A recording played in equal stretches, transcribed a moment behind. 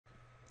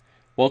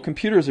While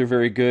computers are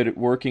very good at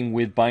working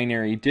with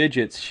binary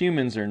digits,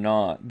 humans are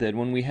not. That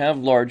when we have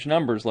large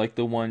numbers like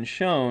the one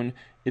shown,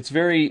 it's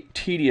very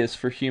tedious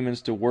for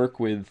humans to work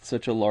with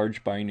such a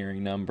large binary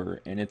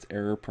number, and it's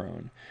error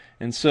prone.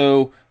 And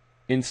so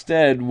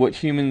instead, what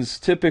humans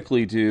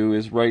typically do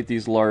is write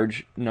these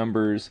large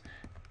numbers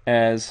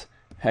as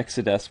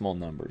hexadecimal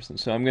numbers. And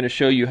so I'm going to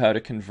show you how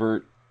to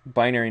convert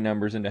binary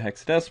numbers into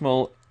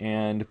hexadecimal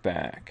and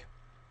back.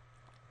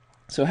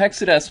 So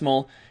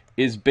hexadecimal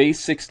is base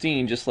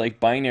 16, just like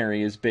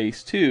binary is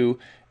base 2,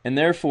 and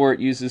therefore it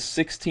uses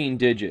 16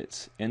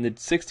 digits. And the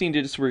 16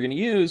 digits we're going to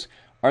use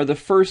are the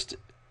first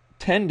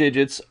 10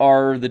 digits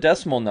are the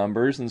decimal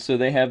numbers, and so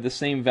they have the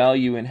same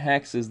value in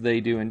hex as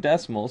they do in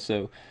decimal.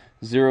 So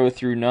 0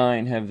 through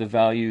 9 have the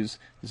values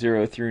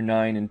 0 through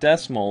 9 in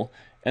decimal,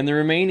 and the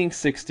remaining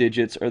 6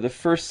 digits are the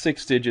first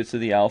 6 digits of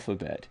the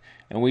alphabet.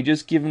 And we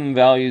just give them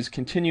values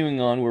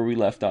continuing on where we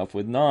left off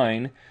with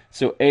 9.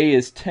 So A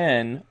is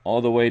 10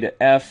 all the way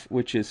to F,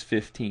 which is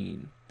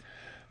 15.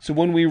 So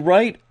when we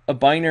write a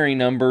binary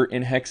number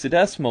in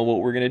hexadecimal, what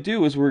we're going to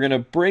do is we're going to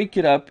break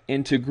it up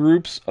into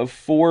groups of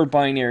 4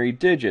 binary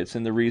digits.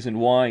 And the reason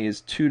why is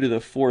 2 to the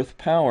 4th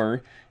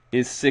power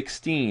is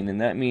 16.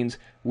 And that means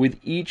with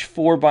each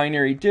 4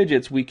 binary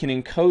digits, we can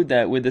encode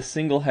that with a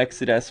single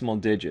hexadecimal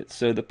digit.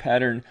 So the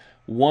pattern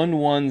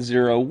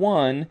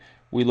 1101,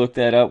 we looked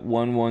that up,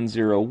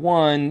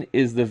 1101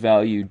 is the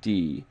value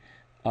D.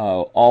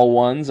 All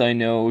ones I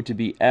know to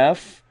be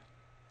F.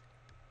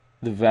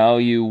 The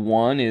value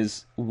 1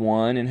 is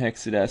 1 in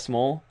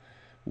hexadecimal.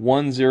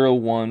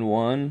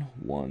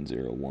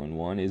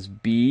 1011 is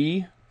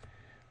B.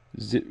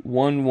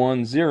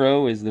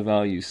 110 is the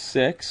value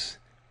 6.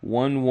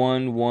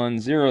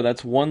 1110,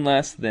 that's 1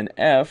 less than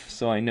F,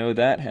 so I know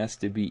that has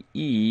to be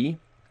E.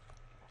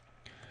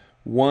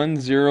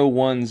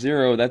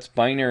 1010, that's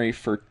binary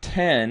for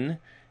 10,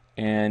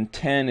 and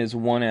 10 is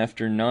 1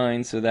 after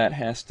 9, so that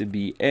has to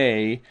be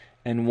A,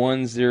 and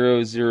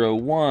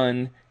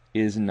 1001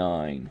 is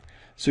 9.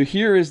 So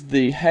here is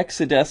the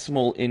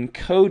hexadecimal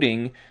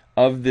encoding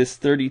of this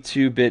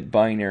 32-bit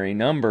binary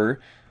number.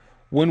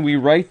 When we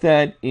write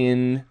that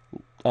in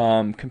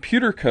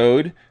computer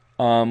code,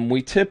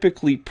 we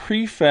typically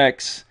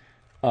prefix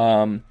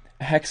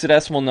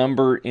hexadecimal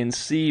number in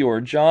C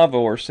or Java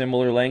or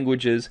similar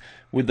languages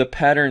with the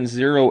pattern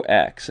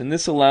 0x. And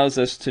this allows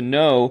us to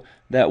know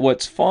that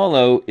what's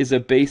follow is a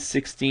base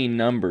 16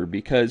 number,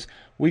 because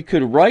we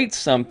could write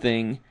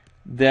something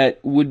that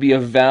would be a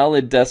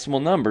valid decimal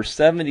number.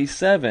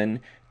 77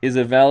 is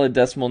a valid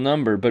decimal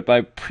number, but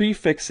by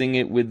prefixing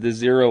it with the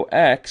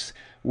 0x,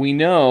 we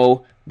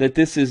know that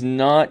this is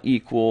not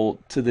equal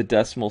to the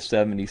decimal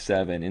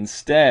 77.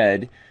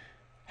 Instead,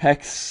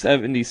 hex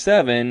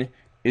 77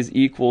 is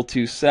equal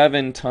to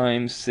 7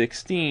 times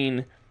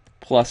 16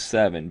 plus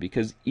 7,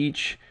 because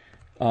each,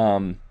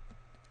 the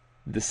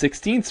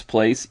 16th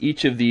place,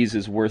 each of these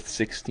is worth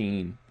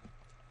 16.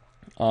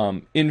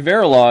 In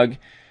Verilog,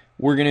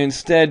 we're going to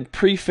instead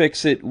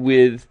prefix it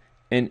with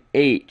an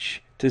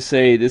H to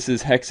say this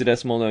is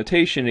hexadecimal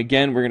notation.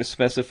 Again, we're going to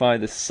specify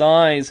the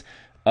size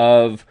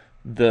of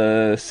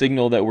the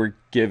signal that we're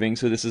giving.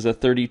 So this is a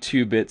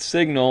 32-bit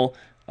signal,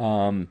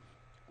 or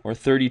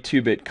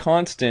 32-bit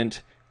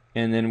constant,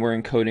 and then we're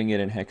encoding it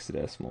in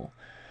hexadecimal.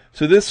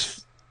 So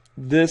this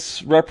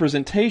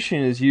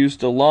representation is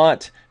used a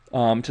lot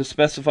to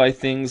specify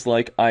things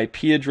like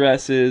IP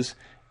addresses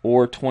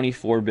or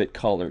 24-bit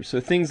colors, so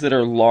things that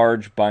are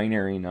large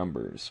binary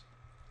numbers.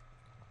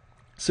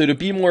 So to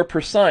be more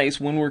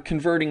precise, when we're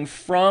converting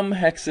from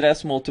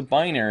hexadecimal to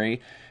binary,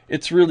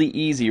 it's really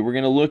easy. We're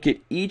going to look at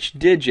each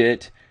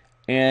digit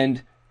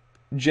and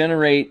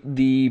generate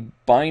the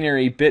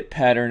binary bit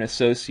pattern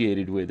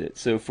associated with it.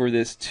 So for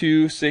this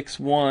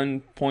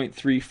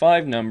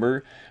 261.35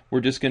 number,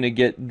 we're just going to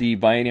get the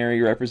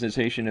binary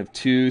representation of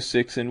 2,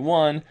 6, and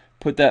 1,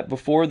 put that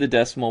before the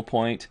decimal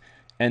point,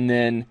 and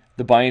then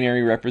the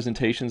binary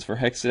representations for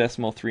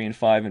hexadecimal 3 and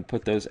 5, and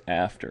put those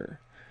after.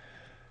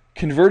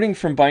 Converting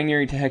from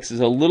binary to hex is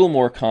a little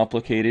more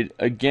complicated.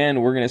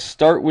 Again, we're going to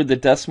start with the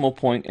decimal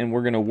point, and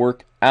we're going to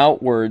work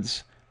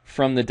outwards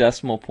from the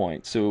decimal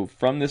point. So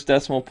from this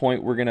decimal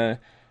point, we're going to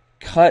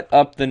cut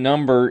up the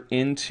number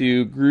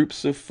into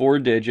groups of 4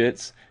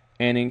 digits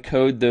and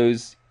encode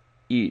those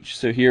each.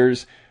 So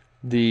here's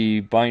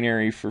the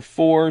binary for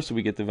 4, so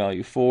we get the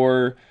value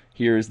 4.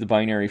 Here's the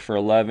binary for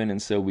 11,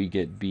 and so we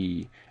get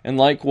B. And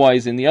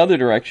likewise, in the other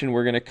direction,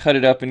 we're going to cut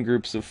it up in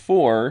groups of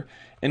 4.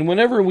 And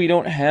whenever we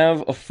don't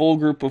have a full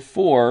group of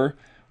 4,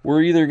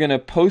 we're either going to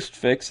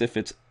postfix if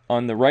it's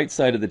on the right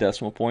side of the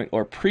decimal point,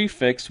 or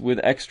prefix with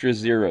extra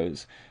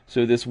zeros.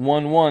 So this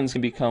 11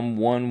 can become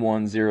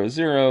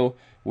 1100,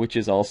 which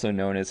is also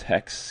known as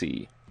hex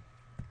C.